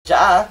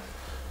Ja.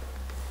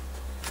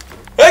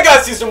 Hey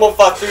guys, Season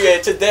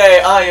 153, today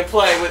I am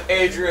playing with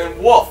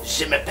Adrien Wolf.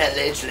 Je m'appelle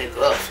Adrien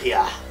Wolf,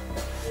 yeah.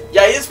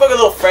 Yeah, he spoke a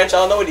little French. I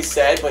don't know what he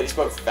said, but he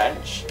spoke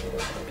French.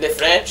 Le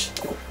French?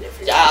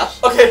 Yeah.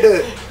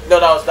 Okay.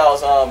 No, that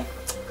was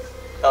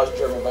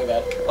German, my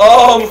bad.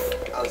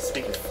 I was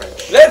speaking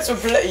French.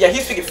 Yeah,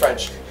 he's speaking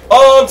French.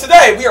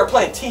 Today we are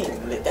playing Team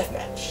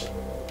Deathmatch.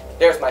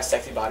 There's my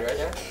sexy body right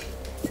there.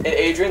 And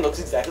Adrien looks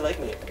exactly like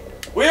me.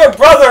 We are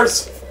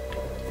brothers!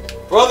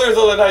 Brothers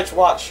of the Night's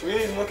Watch.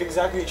 We look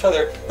exactly each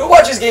other. Who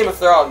watches Game of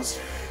Thrones?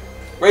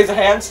 Raise your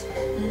hands.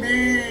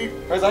 Me.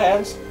 Raise your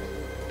hands.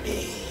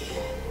 Me.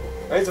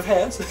 Raise your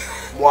hands.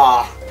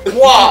 Moi.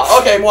 Moi.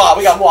 Okay, moi.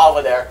 We got moi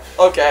over there.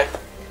 Okay.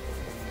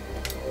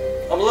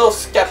 I'm a little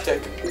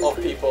skeptic of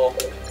people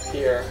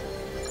here,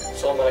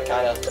 so I'm gonna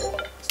kind of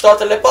start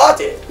the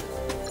party.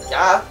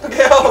 Yeah.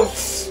 Okay. I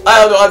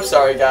don't know. I'm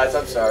sorry, guys.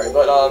 I'm sorry,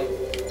 but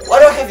why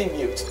do I have you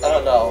mute? I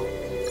don't know.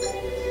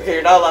 Okay,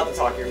 you're not allowed to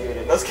talk. You're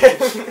muted. Let's get.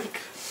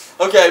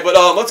 Okay, but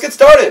let's get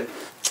started.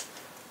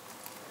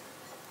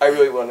 I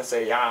really want to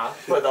say yeah,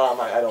 but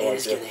I don't want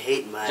to. You're gonna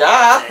hate my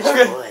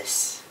okay.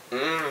 voice.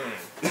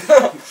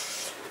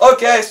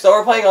 Okay, so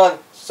we're playing on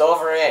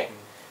Sovereign.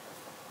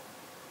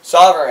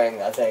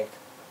 Sovereign, I think.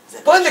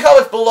 Put in the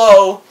comments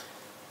below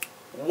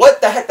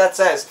what the heck that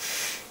says.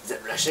 Is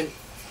that Russian?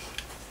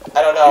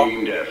 I don't know.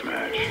 Team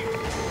Deathmatch.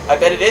 I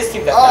bet it is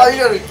Team Deathmatch. Oh, you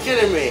gotta be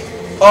kidding me.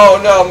 Oh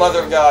no,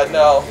 mother of God,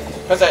 no.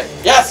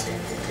 Yes!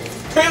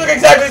 We look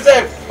exactly the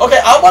same! Okay,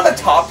 I'm on the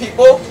top,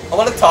 people. I'm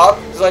on the top,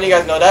 just letting you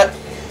guys know that.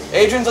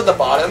 Adrien's at the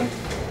bottom.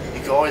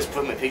 You can always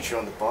put my picture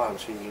on the bottom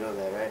screen, you know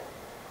that, right?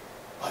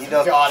 Oh, you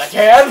know, God, I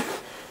can!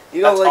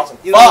 You know, that's like, awesome.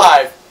 you know,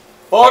 5,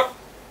 4,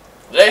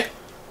 3,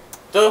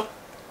 2,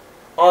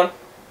 1.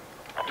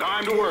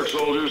 Time to work,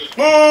 soldiers.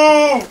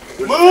 Move!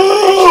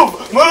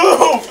 Move!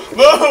 Move!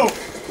 Move!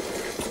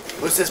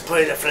 What's this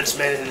putting a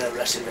Frenchman in a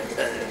Russian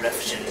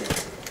refugee?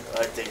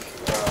 I think,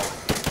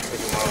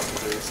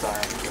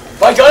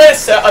 my gun is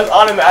set as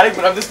automatic,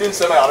 but I'm just doing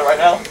semi-auto right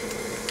now.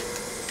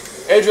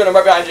 Adrien, I'm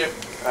right behind you.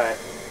 Alright.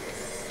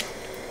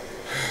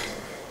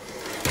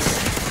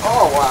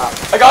 Oh, wow.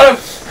 I got him!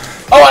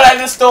 Oh, and I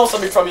just stole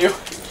something from you.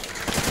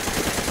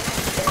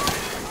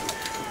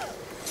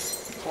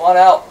 Come on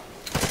out.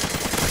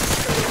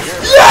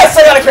 Yes!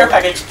 I got a care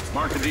package!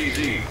 Mark the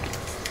DZ.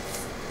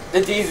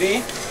 The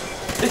DZ?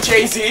 The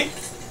JZ?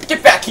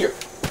 Get back here!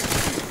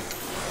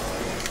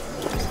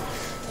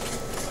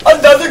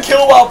 Another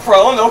kill while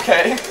prone,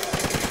 okay.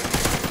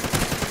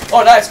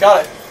 Oh, nice,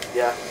 got it.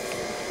 Yeah.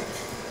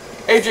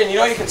 Adrien, you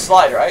know you can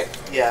slide, right?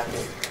 Yeah.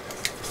 You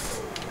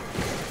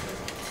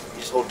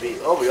just hold B.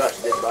 Oh my gosh,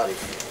 dead body.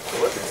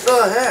 What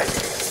the heck?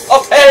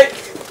 Oh, hey!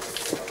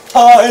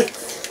 Hi!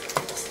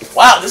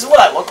 Wow, this is what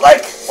I look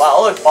like? Wow,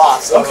 I look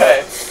boss.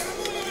 Okay.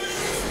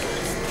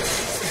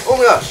 Oh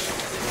my gosh.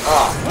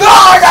 Ah. No,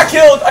 I got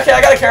killed! Okay,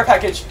 I got a care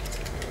package.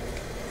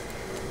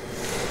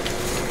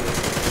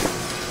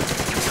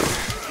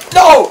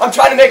 No! I'm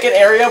trying to make an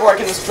area where I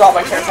can just drop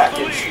my care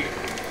package.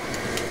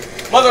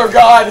 Mother of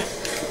God!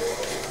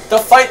 The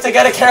fight to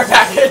get a care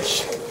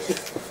package!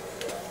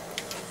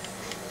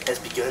 Has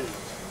begun.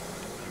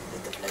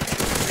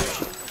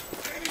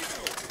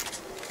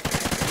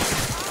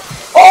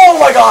 Oh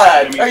my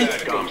God! Enemy Are you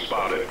SATCOM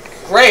spotted.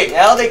 great?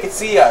 Now they can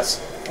see us.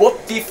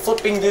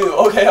 Whoop-de-flipping-do.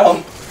 Okay,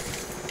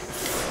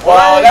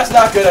 wow, that's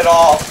not good at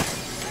all.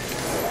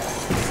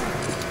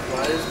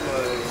 Why is my...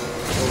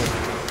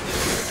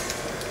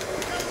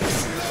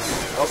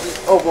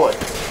 Oh boy.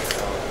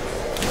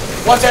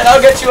 One second,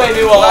 I'll get you a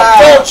new one.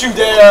 Wow. Don't you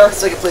dare!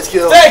 Second place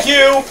kill. Thank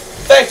you!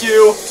 Thank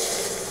you!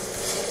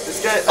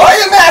 This guy...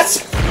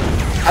 IMS!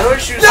 How do I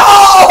shoot... No!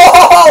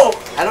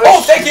 How do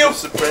I thank you! a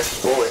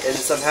suppressed bullet and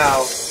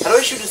somehow... How do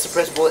I shoot a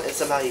suppressed bullet and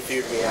somehow he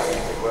figured me out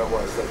like where I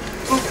was? Like,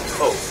 oop.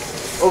 Oh.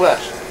 Oh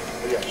gosh.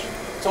 Oh gosh.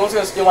 Someone's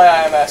gonna steal my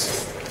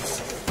IMS.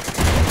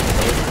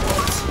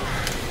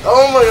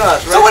 Oh my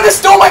gosh. Right. Someone just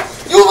stole my...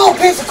 You little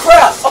piece of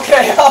crap!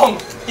 Okay,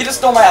 he just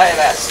stole my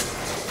IMS.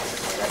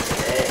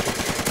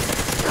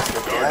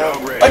 Guard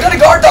dog ready. I got a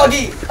guard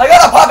doggy! I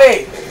got a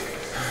puppy!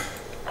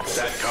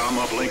 SATCOM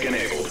uplink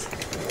enabled.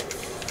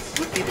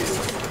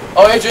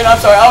 Oh, Adrien, I'm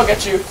sorry. I'll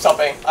get you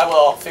something. I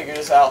will figure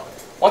this out.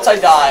 Once I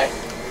die,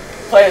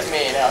 play as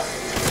me now.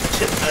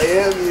 I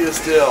am you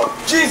still.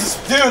 Jesus,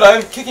 dude,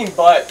 I'm kicking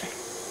butt.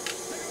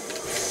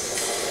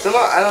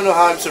 Somehow, I don't know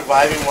how I'm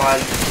surviving while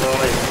I'm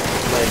throwing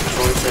like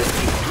choice of...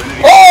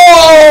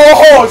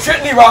 Oh!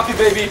 Trinity Rocket,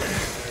 baby!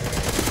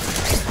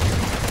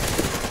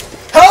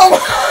 How?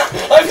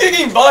 I'm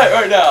kicking butt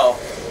right now.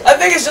 I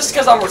think it's just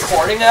because I'm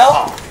recording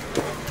now.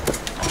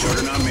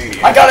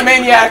 I got a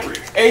maniac.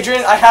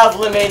 Adrien, I have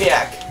the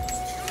maniac.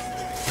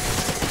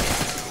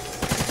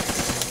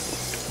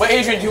 Wait,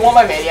 Adrien, do you want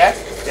my maniac?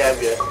 Yeah, I'm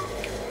good.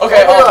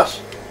 Okay, oh my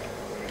gosh.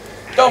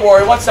 Don't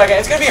worry, 1 second.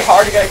 It's gonna be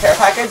hard to get a care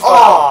package,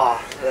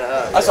 but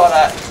I saw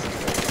that.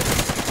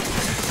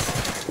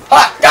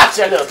 Ha!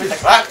 Gotcha, little piece of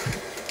crap.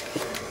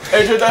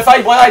 Adrien,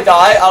 when I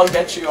die, I'll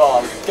get you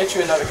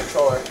another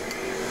controller.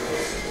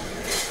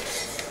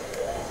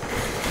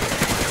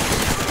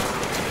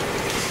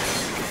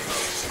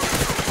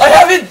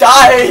 haven't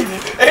died!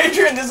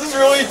 Adrien, this is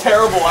really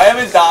terrible. I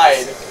haven't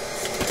died.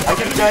 I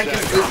keep trying to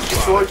get the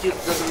sword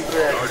doesn't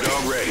work. Guard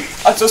dog ready.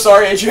 I'm so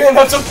sorry, Adrien.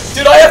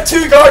 Dude, I have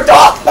 2 guard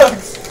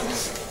dogs!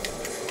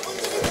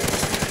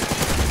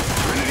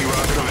 Trinity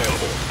rocket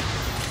available.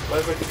 Why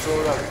is my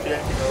controller not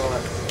reconnecting a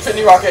lot?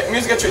 Trinity rocket. I'm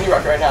using a Trinity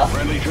rocket right now.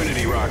 Friendly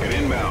Trinity rocket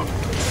inbound.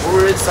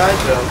 We're inside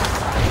them.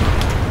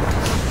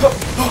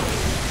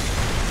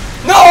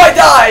 No, I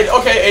died!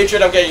 Okay,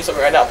 Adrien, I'm getting you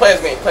something right now. Play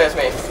as me. Play as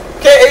me.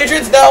 Okay,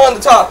 Adrian's now on the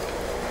top.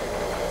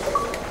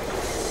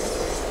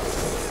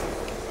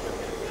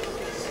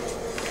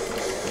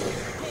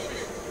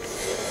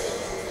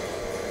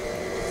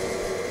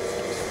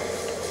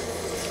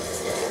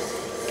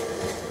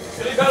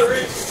 Any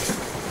batteries?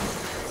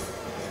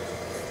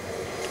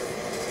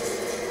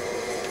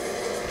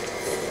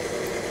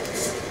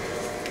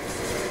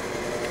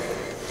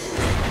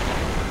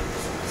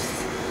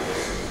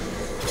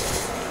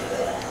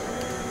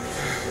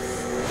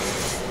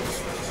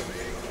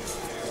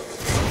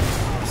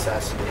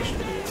 Assassination.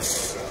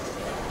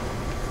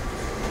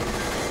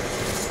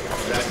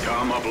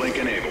 SATCOM uplink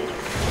enabled.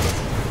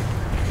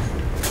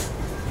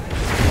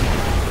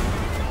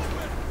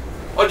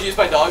 Oh, did you use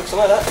my dog? Something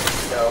like that?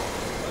 No.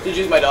 Did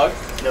you use my dog?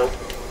 Nope.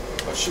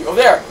 Oh, shoot. Over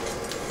there.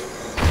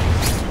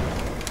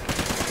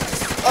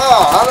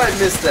 Oh, how did I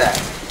miss that?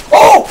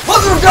 Oh!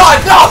 Mother of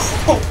God! No!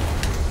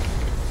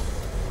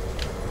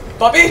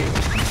 Puppy?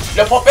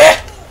 Le puppy?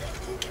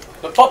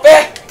 Le puppy?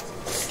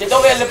 Get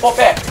over here, le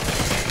puppy.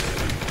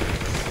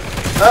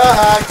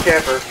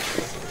 Camper.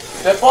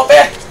 Le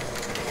puppy?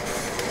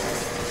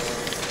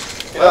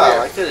 Get over Wow,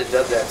 here. I could have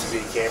done that to be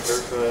a camper,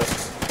 but...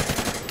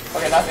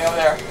 Okay, nothing over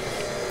there.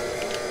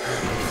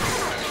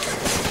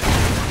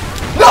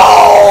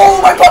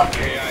 No! My pup!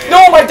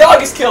 No, my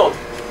dog is killed.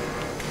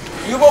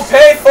 You will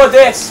pay for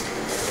this.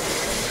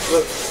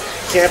 Look,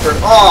 camper.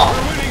 Oh!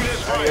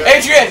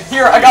 Adrien,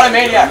 here, I got a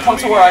maniac. Come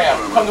to where I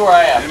am. Come to where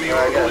I am. Enemy I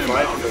orbital gotta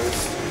find inbound.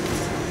 this.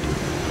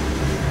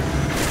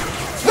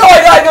 No,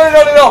 I died! No,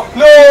 no, no, no, no!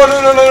 No,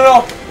 no, no, no,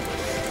 no!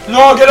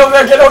 No, get over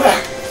there, get over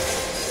there!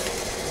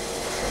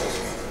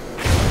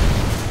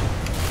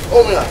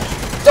 Oh my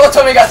gosh. Don't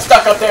tell me you got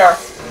stuck up there.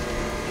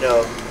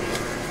 No.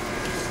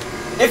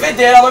 If it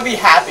did, I'm gonna be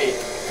happy.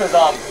 Cause,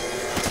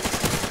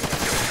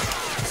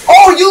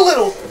 oh, you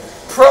little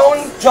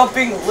prone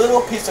jumping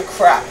little piece of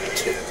crap.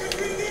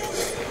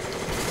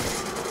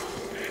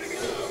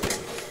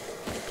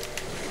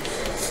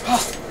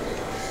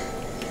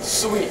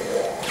 Sweet.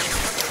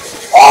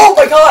 Oh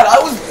my god, I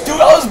was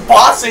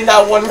bossing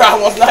that one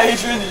round, wasn't I,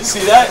 Adrien? Did you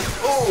see that?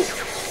 Oh!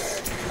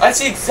 I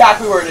see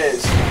exactly where it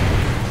is.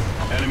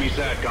 Enemy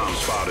SATCOM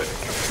spotted.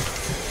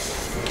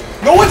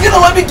 No one's gonna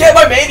let me get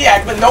my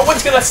maniac, but no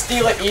one's gonna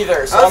steal it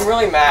either, so I'm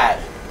really mad.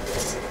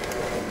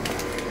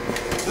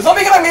 Just let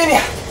me get my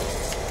maniac!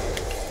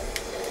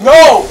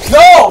 No!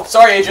 No!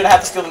 Sorry, Adrien, I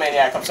had to steal the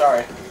maniac, I'm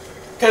sorry.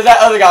 Because that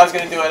other guy was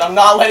gonna do it. I'm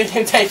not letting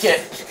him take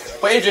it.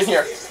 But Adrien,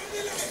 here.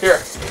 Here.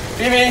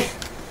 Be me.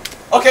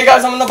 Okay,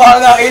 guys, I'm on the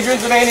bottom now.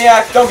 Adrian's the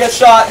maniac. Don't get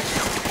shot.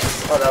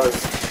 Oh, that was...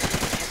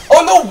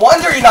 Oh, no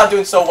wonder you're not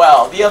doing so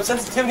well. The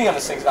sensitivity on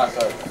this thing's not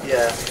good.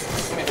 Yeah.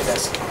 Let me do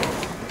this.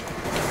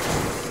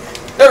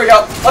 There we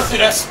go. Let's do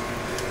this.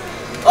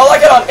 Oh, I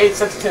got on 8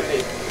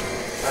 sensitivity.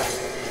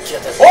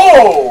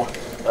 Oh!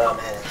 Oh,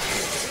 man.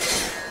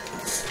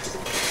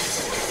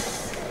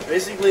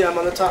 Basically, I'm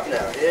on the top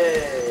now.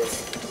 Yay!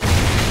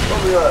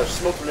 Oh my gosh,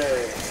 smoke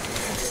grenade.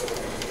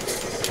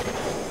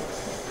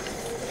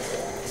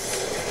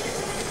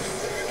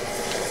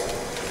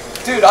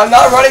 Dude, I'm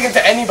not running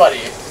into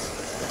anybody.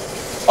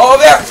 Oh,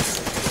 over there!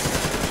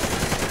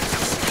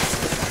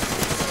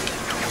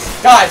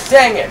 God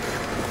dang it!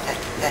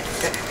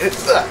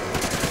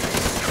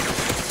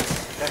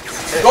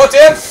 Go,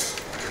 Tim!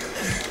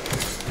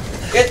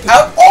 Get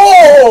out!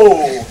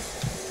 Oh!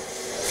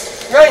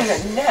 Right in the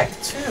neck,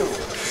 too.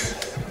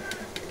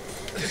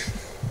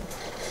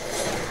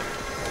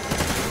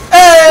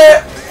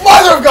 Hey!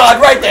 Mother of God,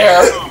 right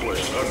there!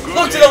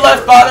 Look to the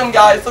left bottom,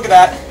 guys. Look at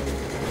that.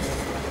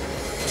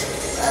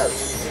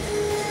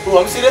 Ooh,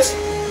 let me see this.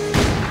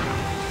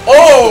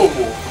 Oh!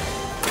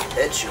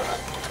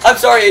 Headshot. I'm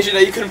sorry, Adrien,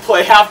 that you couldn't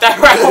play half that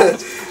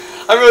round.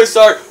 I'm really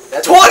sorry.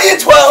 That's 20 and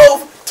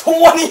 12!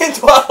 20 and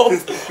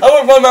 12! I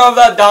wouldn't run around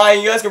without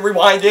dying. You guys can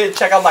rewind it,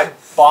 check out my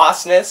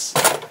bossness.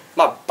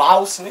 My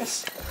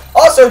bossness.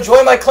 Also,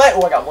 join my clan.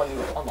 Oh, I got one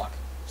new unlock.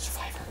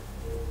 Survivor.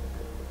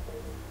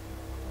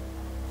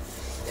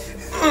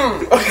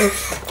 Okay.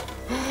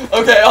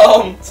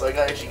 Okay, So I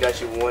actually got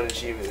you one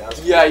achievement. That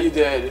was yeah, you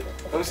did.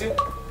 Let me see.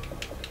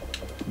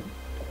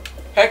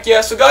 Heck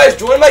yeah. So guys,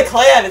 join my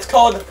clan. It's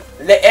called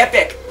Le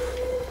Epic.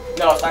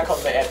 No, it's not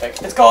called Le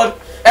Epic. It's called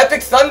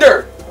Epic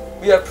Thunder.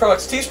 We have Pro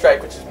XT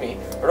Strike, which is me.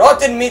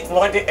 Rotten Meat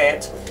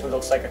 98, who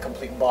looks like a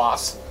complete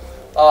boss.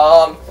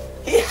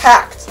 He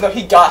hacked. No,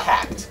 he got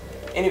hacked.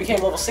 And he became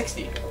level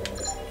 60.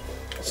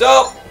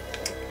 So,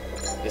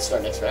 this is our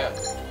next round.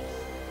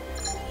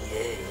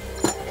 Yay.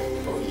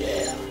 Oh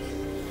yeah.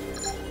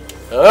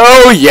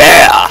 Oh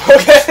yeah!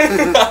 Okay.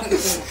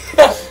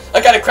 I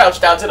kinda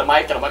crouched down to the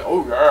mic and I'm like,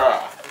 oh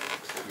yeah.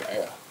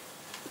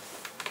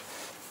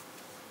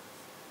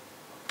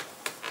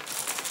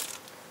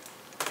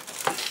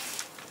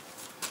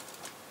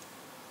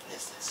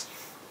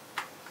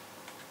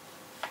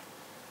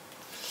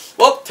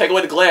 Oh, take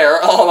away the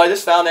glare. I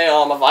just found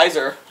a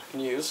visor I can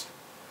use.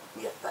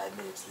 We got 5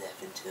 minutes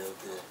left until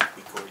the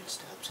recording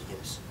stops, I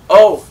guess.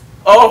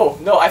 Oh,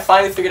 no, I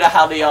finally figured out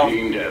how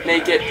to,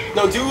 make it.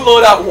 No, do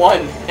loadout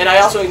 1, and I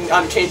also,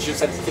 changed your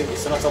sensitivity,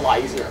 so that's a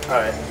lot easier.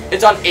 Alright.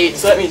 It's on 8,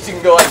 so that means you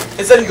can go, like,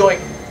 instead of going,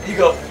 you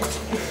go,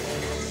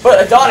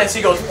 but Adonis,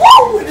 he goes,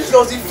 whoa, and he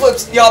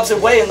flips the opposite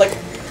way, and, like,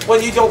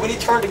 when you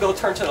turn to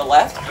the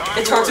left,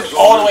 it turns it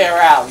all the way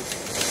around.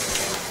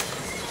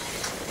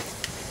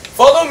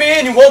 Follow me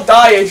and you won't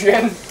die,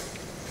 Adrien.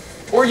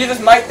 Or you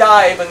just might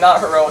die, but not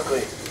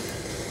heroically.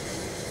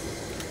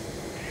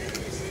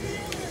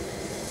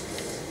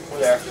 Over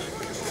there.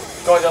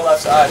 Going to the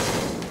left side.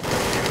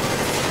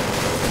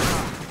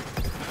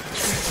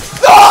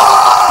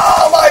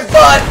 Oh, my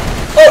butt!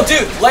 Oh,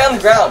 dude, lay on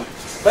the ground.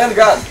 Lay on the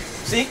ground.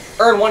 See?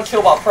 Earn 1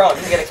 kill while prone.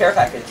 You can get a care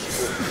package.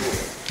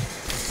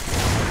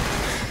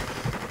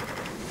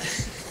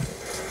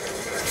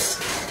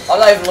 I'm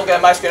not even looking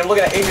at my screen. I'm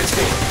looking at Adrien's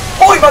screen.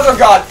 Holy mother of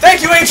God!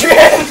 Thank you,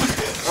 Adrien!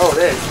 Oh,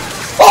 there.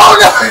 Oh,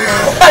 no!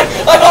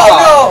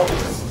 Oh,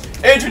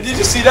 no! Adrien, did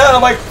you see that?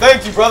 I'm like,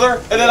 thank you,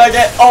 brother. And then I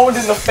get owned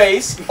in the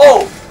face.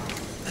 Oh!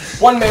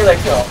 1 melee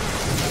kill.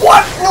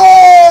 What?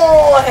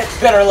 No!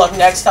 Better luck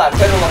next time.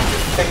 Better luck in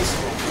your face,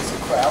 you piece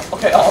of crap.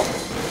 Okay,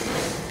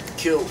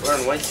 Kill.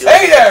 Earn 1 kill.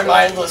 Hey there,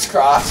 mindless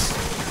cross.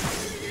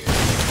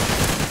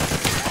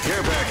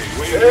 Care package.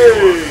 Wait.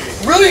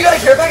 Hey! Really? You got a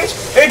care package?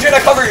 Adrien, I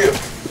cover you.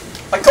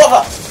 I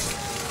cover.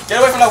 Get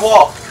away from that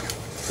wall.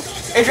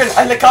 Adrien,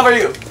 I cover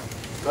you.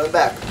 Going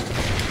back.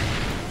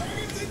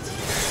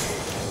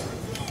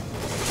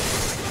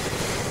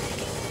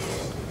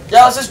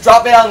 Yeah, let's just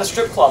drop it out in the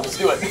strip club. Let's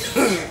do it.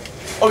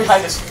 Oh,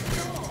 behind us.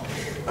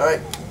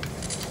 Alright.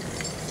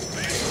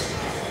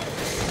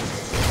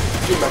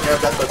 Shoot my care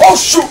package. Oh,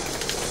 shoot!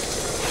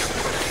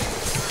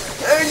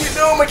 And you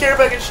know my care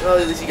package. Oh,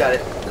 at least you got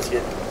it. That's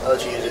good. I'll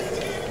let you use it.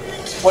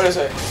 What is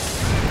it?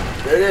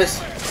 There it is.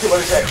 What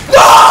is it?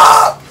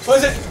 No! What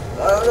is it?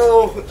 I don't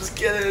know. Just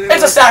get it. Anyway.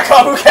 It's a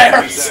SATCOM. Who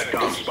cares?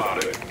 SATCOM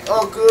spotted.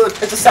 Oh, good.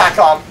 It's a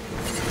SATCOM.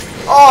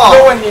 Oh!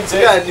 No one needs We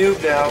it. got a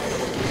noob now.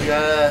 We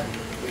got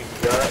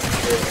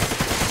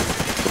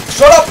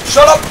Shut up!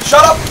 Shut up!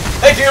 Shut up!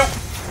 Thank you!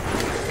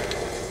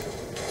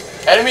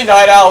 Enemy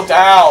night owl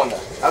down!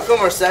 How come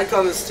our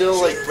SATCOM is still,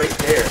 like, right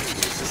there?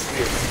 It's just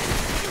weird.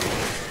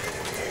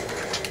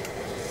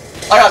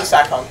 I got the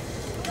SATCOM.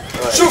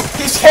 Right. Shoot!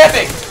 He's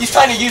camping! He's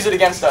trying to use it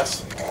against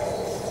us.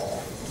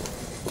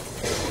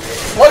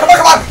 Come on! Come on!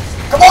 Come on!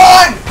 Come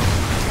on!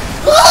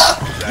 Ah!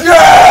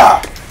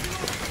 Yeah!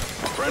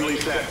 Friendly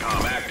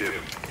SATCOM active.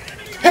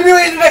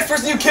 Humiliate the next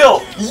person you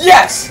kill!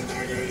 Yes!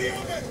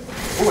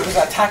 Ooh, there's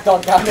that attack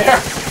dog down there.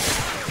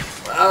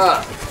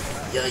 Ah!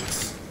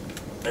 Yikes.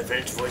 My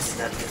French voice is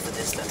not good for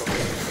this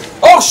stuff.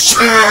 Oh, shoot!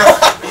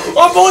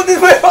 I'm pulling this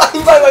way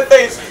by my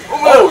face!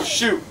 Oh,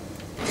 shoot!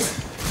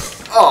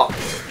 Oh!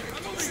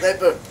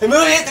 Sniper!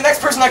 Humiliate the next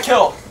person I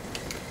kill!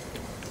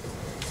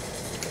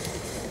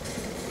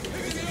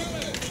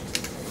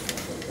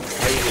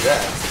 How do you do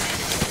that?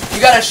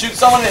 You gotta shoot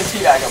someone and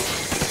teabag them.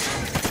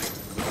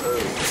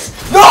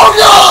 Oh.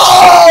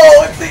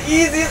 No! It's the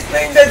easiest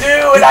thing to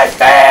do, and I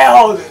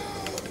failed!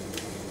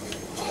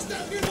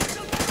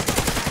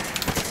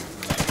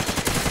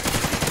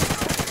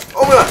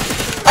 Oh my god!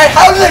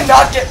 How did I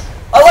not get...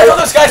 I like how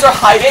those guys are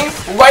hiding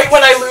right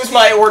when I lose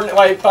my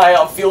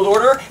field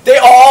order. They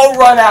all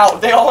run out.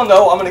 They all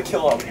know I'm gonna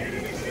kill them.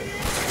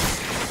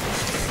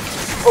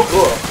 Oh,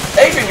 cool.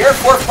 Adrien, you're in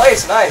 4th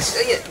place. Nice.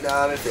 Dang it!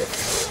 Nah, I'm in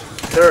 5th.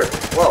 3rd.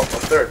 Whoa, I'm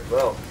 3rd.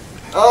 Whoa.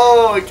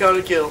 Oh, I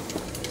counted kill.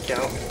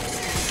 Count.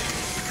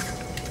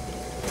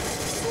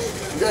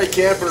 We got a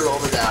camper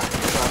over there.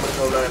 So I'm gonna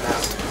go run him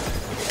out.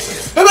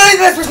 How many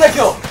the next person I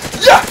kill?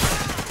 Yeah!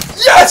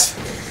 Yes!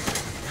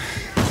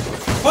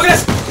 Look at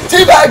this!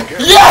 Teabag!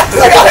 Yes!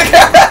 I got a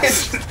care package!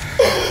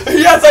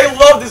 Yes, I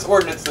love this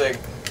ordnance thing.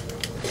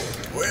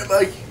 Where am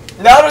I?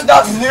 Now there's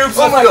not noobs.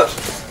 Oh my gosh.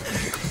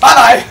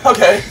 Bye!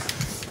 Okay.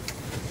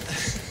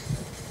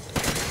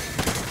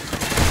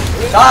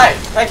 Die!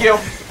 Thank you.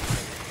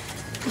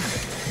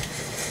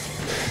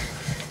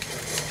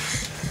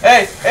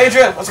 Hey,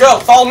 Adrien, let's go.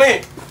 Follow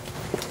me.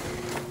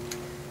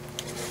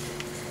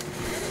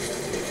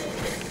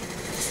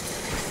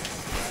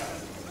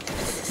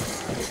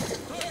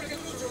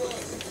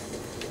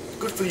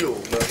 Good for you,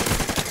 man.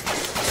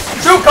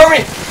 Shoot, cover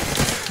me.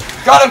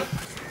 Got him.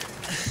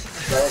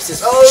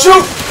 Oh.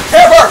 Shoot!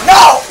 Camper!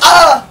 No!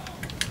 Ah!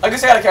 I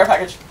guess I got a care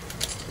package.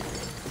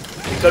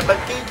 Good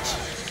package.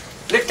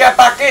 The care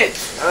package.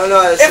 I don't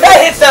know. If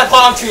that hits that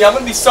palm tree, I'm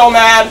gonna be so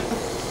mad.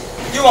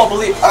 You won't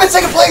believe. I'm in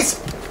 2nd place.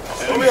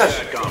 Oh my gosh.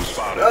 SATCOM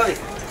spotted. Really?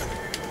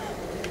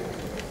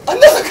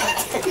 Another good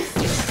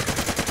thing.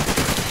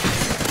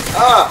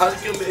 Ah, how'd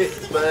you kill me?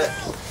 But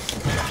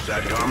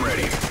SATCOM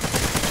ready.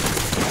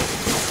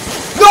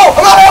 No!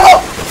 I'm out of ammo!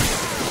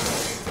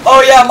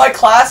 Oh yeah, my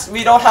class,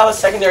 we don't have a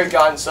secondary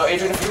gun, so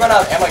Adrien, if you run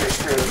out of ammo, you're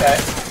screwed, okay?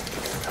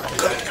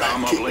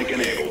 SATCOM uplink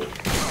enabled.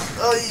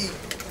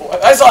 oh,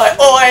 I saw it.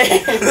 Oi!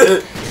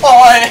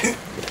 Oi!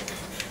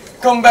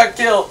 Come back,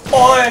 kill.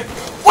 Oi!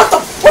 What the?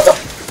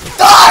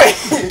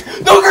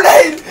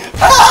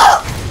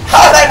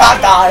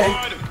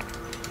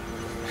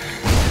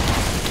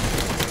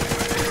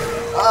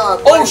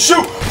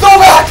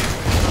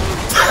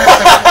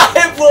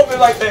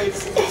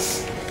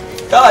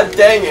 God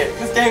dang it.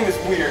 This game is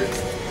weird.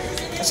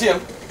 I see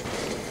him.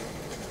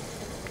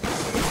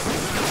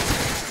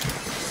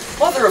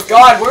 Mother of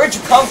God, where'd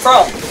you come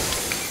from?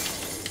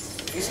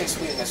 You say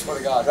Sweden, I swear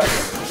to God, right?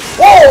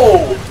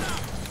 Whoa!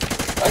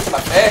 Right to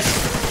my face.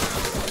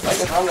 Right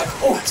to my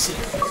Oh, I see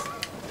him.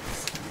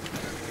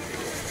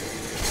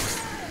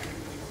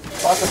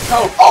 Quantum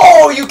Kobe.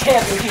 Oh, you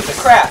can't be piece of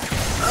crap.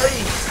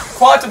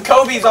 Quantum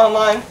Kobe's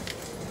online.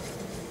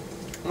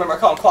 Remember, I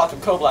called him Quantum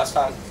Kobe last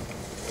time.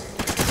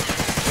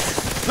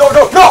 No,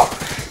 no, no!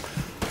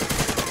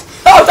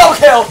 Oh, double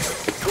kill!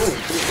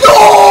 No!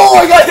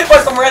 I got hit by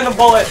some random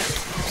bullet.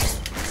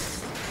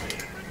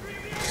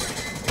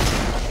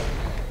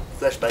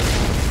 Flashbang.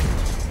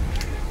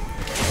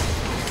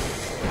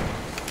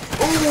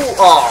 Ooh!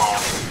 Aw!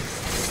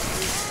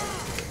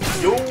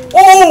 Yo!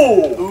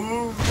 Oh!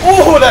 Ooh!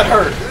 Ooh, that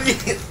hurt!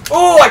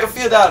 Ooh, I can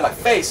feel that in my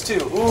face,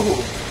 too.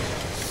 Ooh.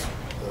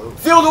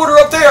 Field order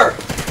up there!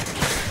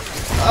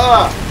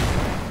 Ah!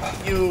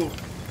 You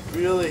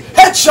really?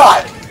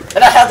 Headshot!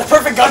 And I have the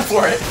perfect gun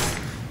for it.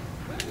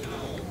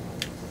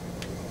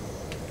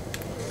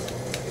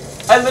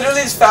 I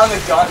literally just found the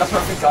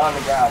perfect gun on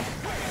the ground.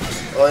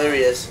 Oh, there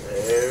he is.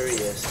 There he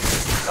is.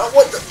 Oh,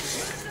 what the?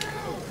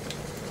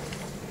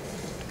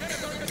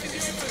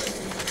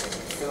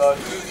 Reload.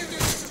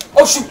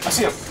 Oh shoot! I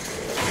see him.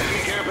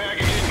 Enemy care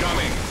package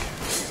incoming.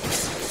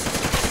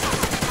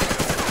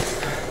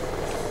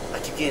 I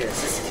keep getting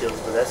assist kills,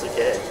 but that's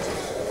okay.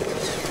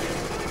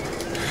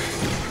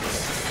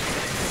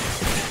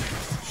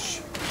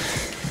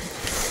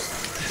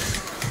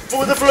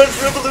 For the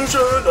French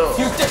Revolution! Oh.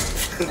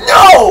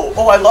 No!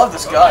 Oh, I love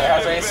this gun. It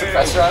has a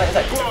suppressor on it. It's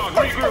like,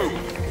 Regroup.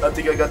 I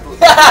think I got the.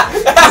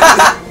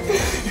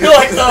 you're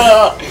like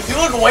you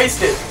look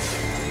wasted.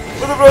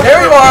 For the French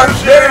There you are.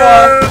 There you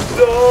are.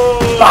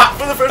 Oh.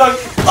 For the French.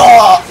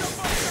 Oh.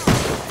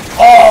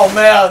 Oh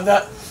man,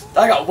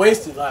 I got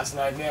wasted last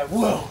night, man.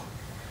 Whoa.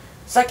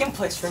 Second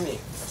place for me.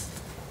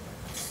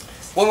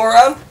 One more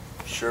round?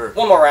 Sure.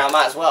 One more round,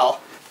 might as well.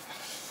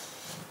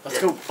 Let's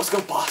go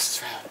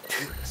boss round.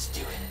 Let's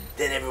do it.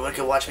 Then everyone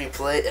can watch me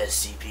play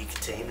SCP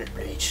Containment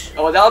Breach.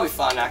 Oh, well, that would be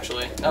fun,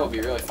 actually. That would be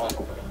really fun.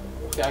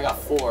 Okay, I got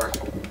 4.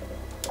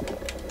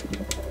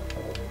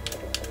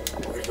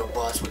 We're gonna go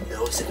boss with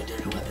no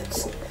secondary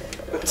weapons.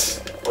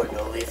 Or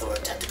no lethal or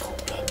tactical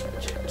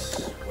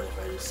objects.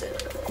 Whatever I just said.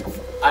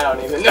 I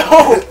don't even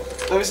know.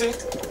 Let me see.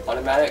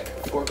 Automatic,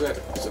 foregrip,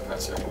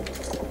 suppressor.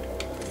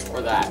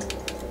 Or that.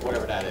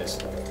 Whatever that is.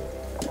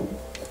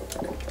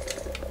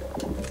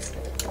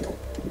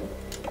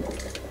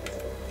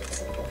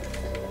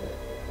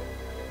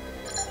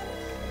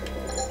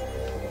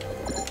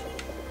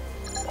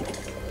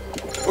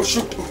 Oh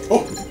shoot!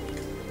 Oh!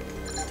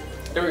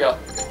 There we go.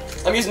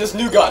 I'm using this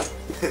new gun.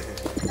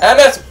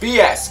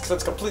 MSBS, because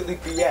it's completely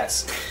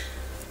BS.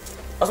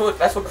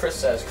 That's what Chris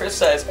says. Chris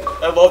says,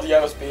 I love the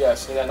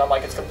MSBS, and then I'm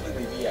like, it's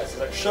completely BS. He's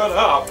like, shut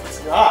up, it's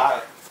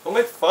not. Don't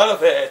make fun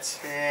of it.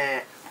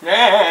 Nah.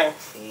 Yeah.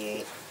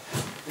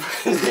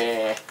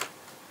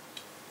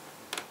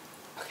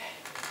 Okay.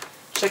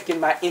 Checking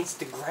my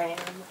Instagram.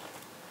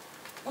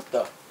 What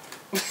the?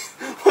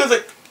 What is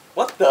it?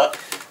 What the?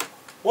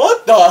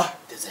 What the?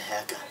 There's a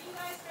hacker.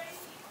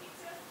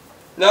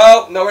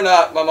 No, we're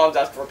not. My mom's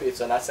asking for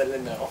pizza, and I said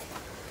no.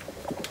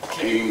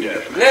 Team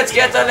deathmatch. Let's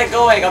get that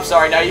going. I'm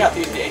sorry, now you have to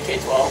use the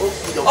AK-12.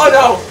 Oh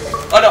no!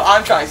 Oh no,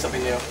 I'm trying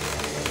something new.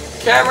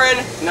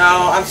 Cameron,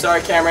 no, I'm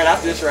sorry, Cameron,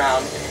 after this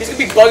round. He's gonna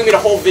be bugging me the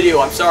whole video,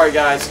 I'm sorry,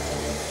 guys.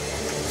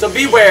 So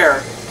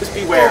beware. Just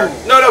beware.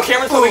 Ooh. No,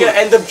 Cameron's probably gonna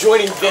end up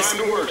joining this.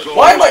 Time to work, soldier.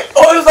 Why am I?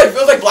 Oh, it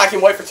was like black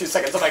and white for 2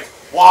 seconds. I'm like,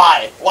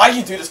 why? Why do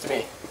you do this to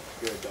me?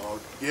 You're a dog.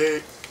 Yeah.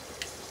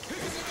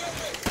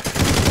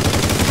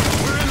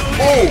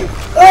 Oh!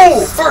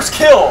 Oh! First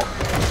kill!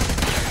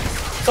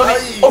 So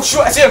the, oh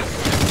shoot, I see him!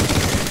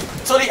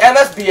 So the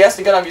MSBS,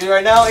 the gun I'm using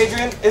right now,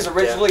 Adrian, is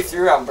originally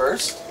 3-round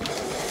burst.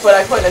 But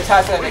I put an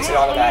attachment that makes it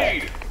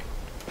automatic.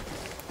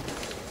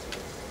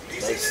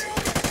 Nice.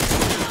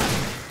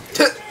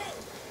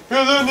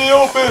 He's in the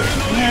open!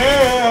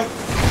 Yeah!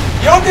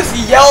 You don't just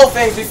yell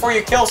things before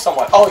you kill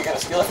someone. Oh, you're gonna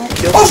steal it from me?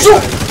 Oh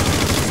shoot!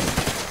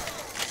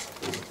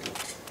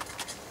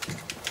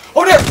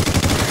 Oh there!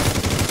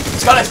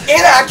 This gun is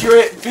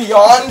inaccurate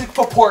beyond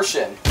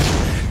proportion.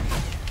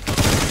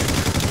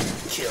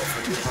 Kill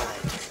from behind.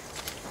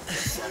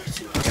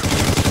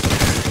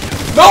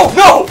 No!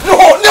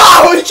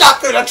 He shot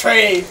through the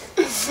tree!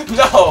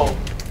 No!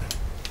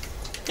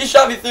 He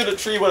shot me through the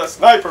tree with a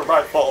sniper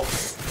rifle.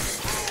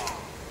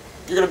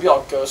 You're gonna be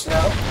all ghost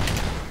now?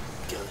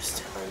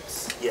 Ghost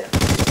hunts. Yeah.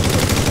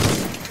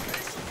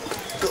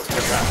 Ghost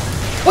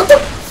hunts. What the?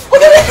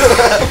 Look at me!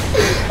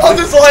 I'm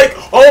just like,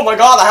 oh my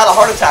god, I had a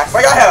heart attack.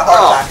 I had a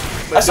heart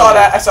attack. I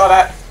saw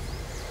that.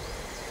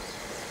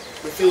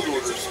 The field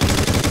orders.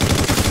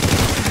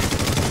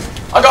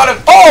 I got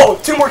him. Oh!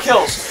 2 more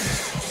kills.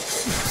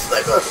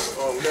 Sniper!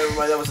 Oh, never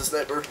mind, that was a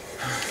sniper.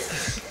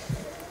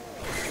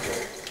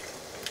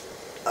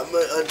 I'm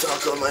gonna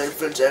untoggle my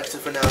French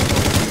accent for now.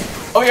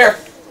 Oh, here.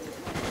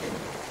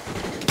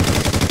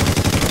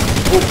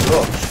 Oh,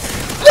 gosh.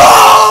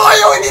 No!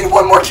 need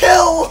one more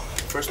kill!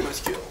 First place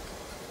kill.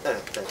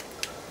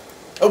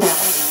 Oh.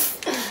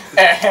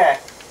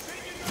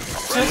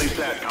 Friendly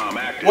SATCOM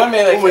active. One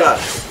melee Oh my kill.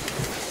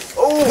 gosh.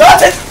 Oh!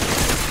 That's it!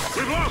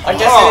 We've lost I one.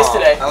 guess it is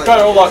today. I like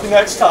Better that. luck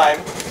next time.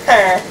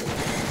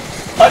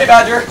 Honey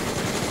Badger.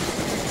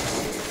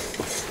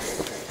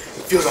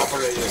 Field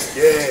operators.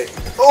 Yay.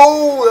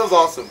 Oh, that was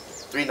awesome.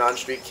 3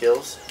 non-streak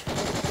kills.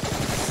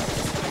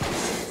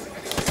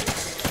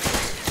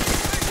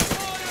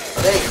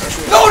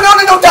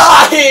 No,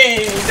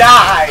 die!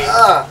 Die!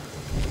 Ah.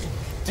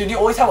 Dude, you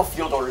always have a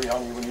field order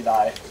on you when you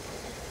die.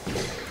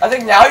 I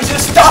think now you should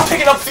stop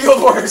picking up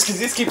field orders, because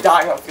you just keep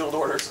dying on field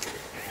orders.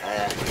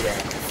 Yeah.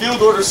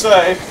 Field orders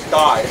say,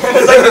 die. And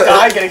it's like you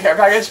die, get a care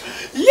package.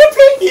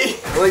 Yippee!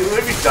 Like, what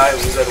if you die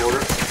and lose that order?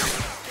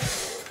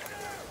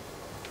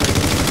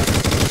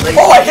 Like,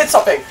 Oh, I hit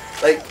something!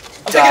 like,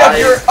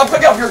 I'm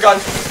picking up your gun.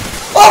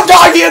 Oh,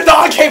 doggy, a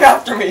dog came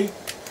after me!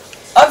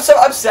 I'm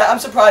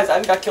surprised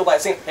I got killed by a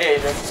single. Hey,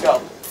 Adrien, let's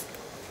go.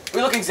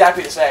 We look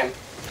exactly the same.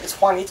 It's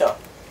Juanito.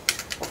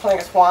 We're playing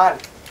as Juan.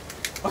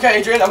 Okay,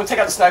 Adrien, I'm gonna take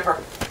out the sniper.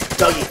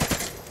 Dougie.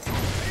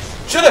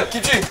 Shoot him!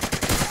 Keep shooting!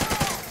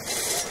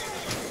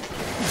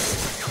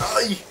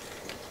 Ay.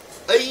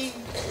 Ay.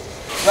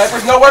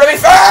 Sniper's nowhere to be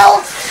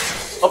found!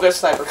 Oh, there's a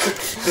sniper.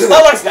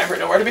 I like sniper,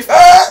 nowhere to be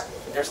found!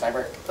 There's a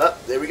sniper. Ah,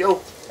 there we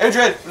go.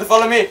 Adrien,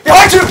 follow me.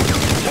 Behind you!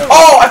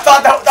 Oh, I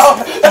thought that.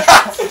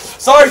 No.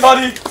 Sorry,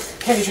 buddy.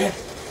 Okay, Adrien.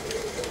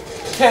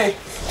 Okay,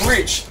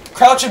 breach.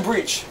 Crouch and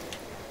breach.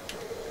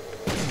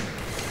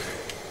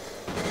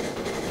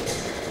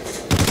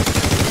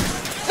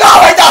 No,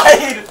 I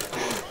died!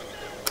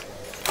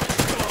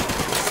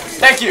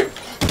 Thank you.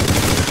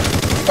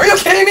 Are you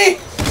kidding me?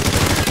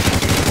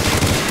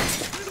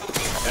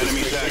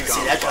 Enemy See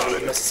SATCOM that coming?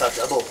 spotted. Must have sucked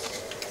double.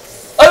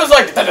 I was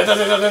like, da, da, da,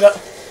 da, da, da.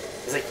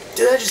 He's like,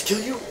 did I just kill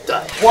you?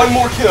 Die. One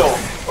more kill.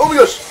 Oh my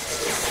gosh.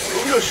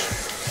 Oh my gosh.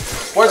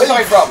 Where's it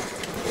coming from?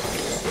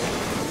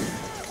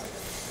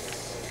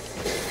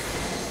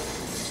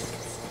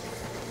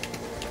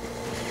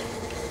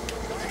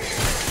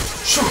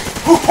 Shoot!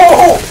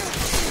 Oh!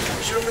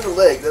 Shoot him in the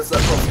leg. That's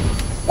not possible.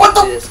 What It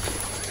the? is.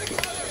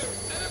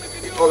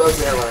 Oh, that was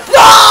the headline.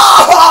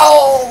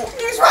 No!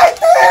 He's right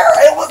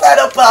there! It was not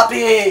a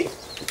puppy!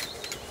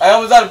 I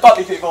almost had a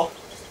puppy, people.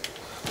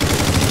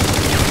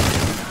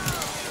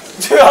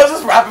 Dude, I was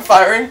just rapid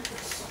firing.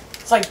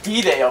 It's like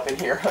D-Day up in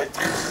here.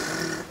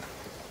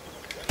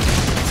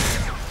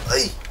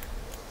 Ay.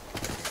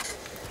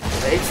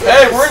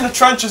 Hey, we're in the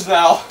trenches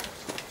now.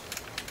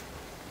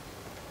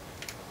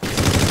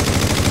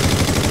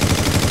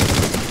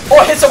 Oh,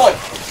 I hit someone!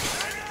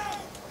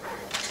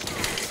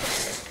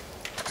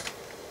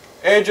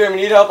 Adrien,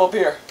 we need help up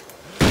here.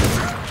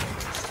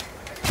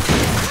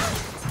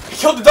 He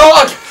killed the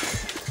dog!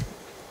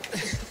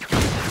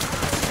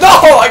 No!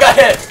 I got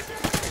hit!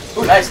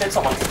 Ooh, nice, hit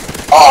someone.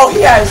 Oh,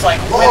 he has like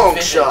Long wind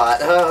vision. shot.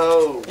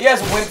 Oh. He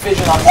has wind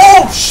vision on.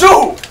 Oh,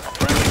 shoot!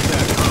 Friendly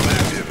SATCOM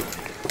active.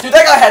 Dude,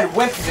 that guy had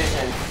wind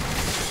vision.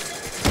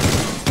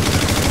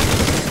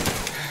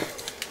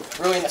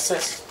 Really an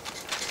assist.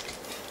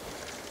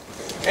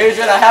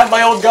 Adrien, I have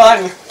my old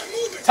gun.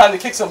 Time to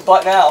kick some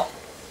butt now.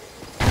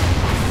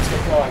 Let's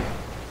get going.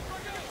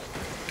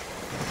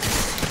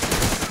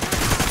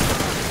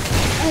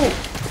 Ooh.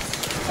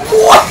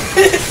 What?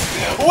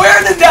 Where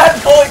did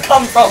that bullet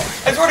come from?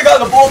 I swear to God,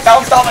 the bullet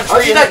bounced off a How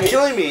is tree he and hit not me.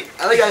 killing me?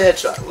 I think I got a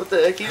headshot. What the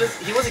heck?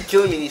 He wasn't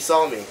killing me and he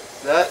saw me.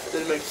 That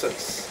didn't make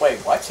sense. Wait,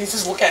 what? He's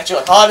just looking at you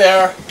like, hi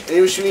there. And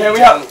he was shooting Can we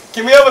down.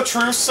 have a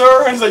truce,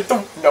 sir? And he's like,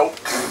 nope.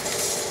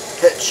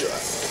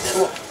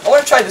 Headshot. I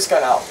want to try this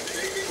gun out.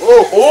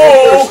 Oh!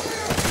 Oh!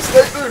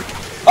 Sniper!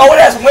 Oh, it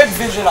has wind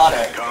vision on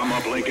it. SATCOM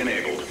uplink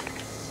enabled.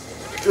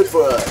 Good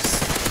for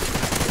us.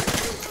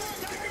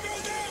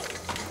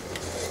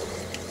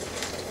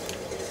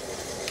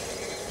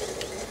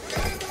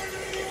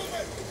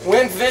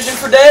 Wind vision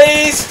for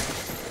days.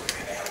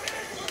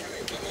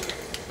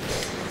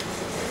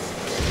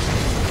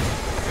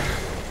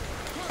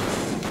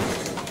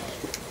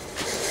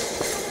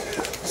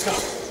 Let's go.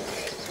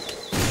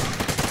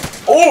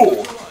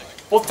 Oh!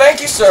 Well,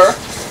 thank you, sir.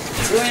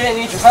 Really didn't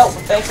need your help,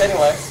 but thanks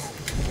anyway.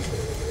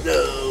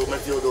 No, my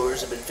field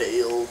orders have been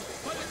failed.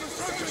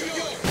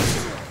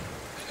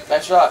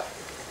 Nice shot.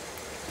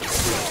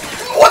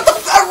 What the?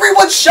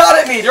 Everyone shot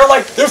at me. They're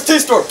like, "There's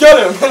T-Storm, get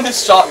him!" And they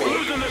shot me.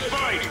 Losing this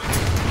fight.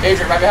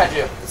 Adrien, right behind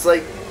you. It's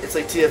like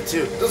TF2.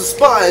 There's a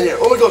spy in here.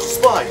 Oh my gosh,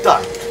 spy!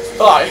 Die!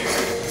 Spy.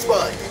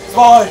 Spy!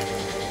 Spy.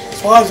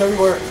 Spies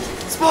everywhere.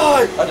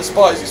 Spy! I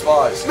despise you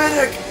spies.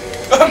 Medic!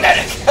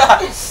 Medic.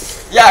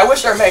 Yeah, I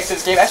wish there were medics in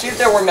this game. Actually, if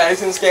there were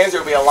medics in this game,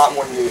 there would be a lot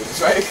more noobs,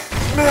 right?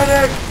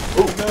 Medic!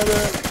 Oh,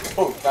 medic.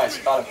 Oh, nice.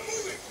 Got him.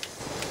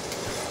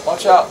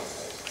 Watch out.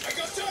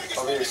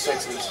 Over your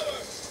sixes.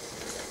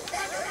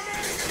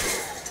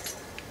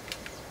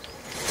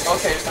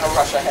 Okay, just gonna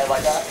rush ahead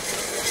like that.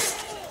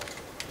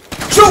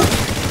 Shoot!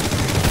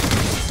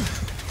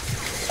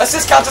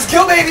 Assist counts as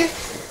kill, baby!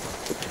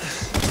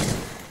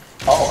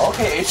 Oh,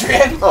 okay,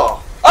 Adrien.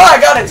 Oh. Oh, I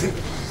got it!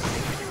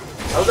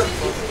 How's that?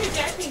 Did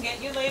Jack can get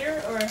you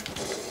later, or?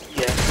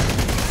 Yeah.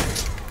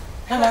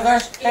 Hi, Mother.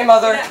 Hey,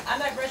 Mother. I'm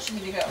not rushing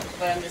you to go,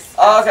 but I'm just.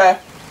 Oh, okay.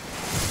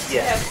 You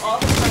Yeah. have all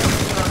the time in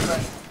the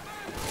world,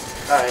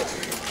 Alright.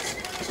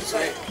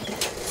 but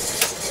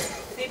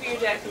maybe your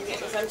dad can get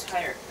because I'm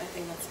tired. I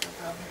think that's my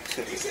problem.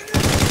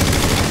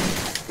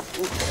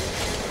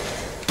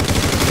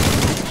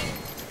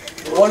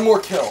 One more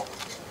kill.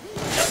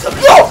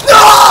 No!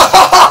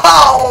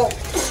 No!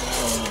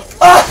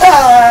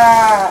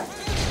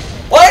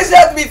 Why does it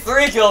have to be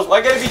 3 kills?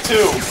 Why can't it be 2?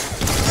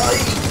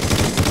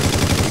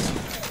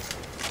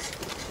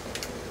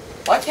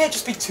 Why can't it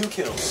just be 2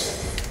 kills?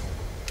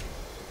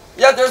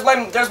 Yeah, there's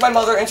my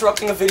mother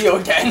interrupting a video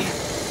again.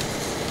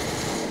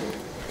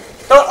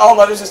 Don't all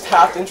mothers just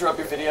have to interrupt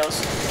your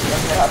videos?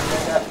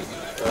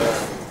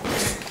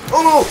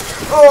 Oh no!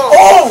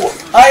 Oh!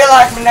 How you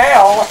like me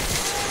now?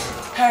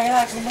 How you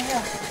like me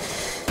now?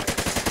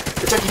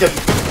 Ducky ducky.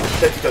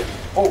 Ducky ducky.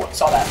 Oh, I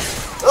saw that.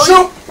 Oh,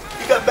 Shoot!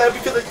 You got mad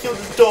because I killed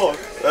his dog.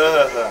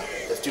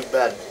 That's too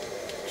bad.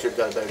 Should've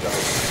got a better dog.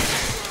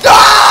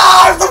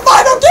 Ah! It's the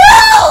final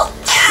kill!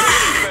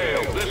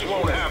 Fail. This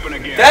won't happen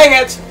again. Dang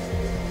it!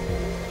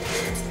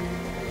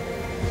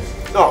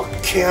 Oh,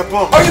 camper.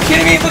 Are you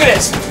kidding me? Look at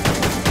this!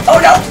 Oh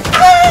no!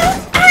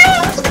 Ah!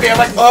 Ah! Look at me, I'm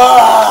like,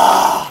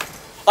 ah!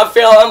 I'm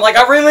feeling, I'm like,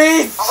 I'm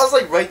relieved! I was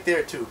like right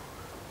there too.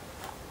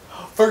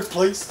 First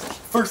place!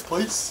 First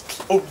place!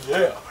 Oh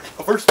yeah!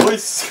 First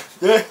place!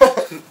 Yeah!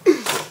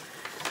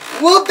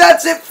 Well,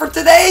 that's it for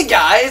today,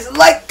 guys!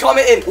 Like,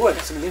 comment, and... Ooh, I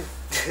got something new.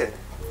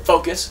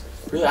 Focus.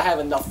 Really, I have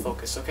enough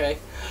focus, okay?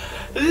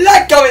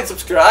 Like, comment,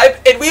 subscribe,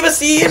 and we will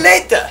see you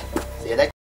later! See you next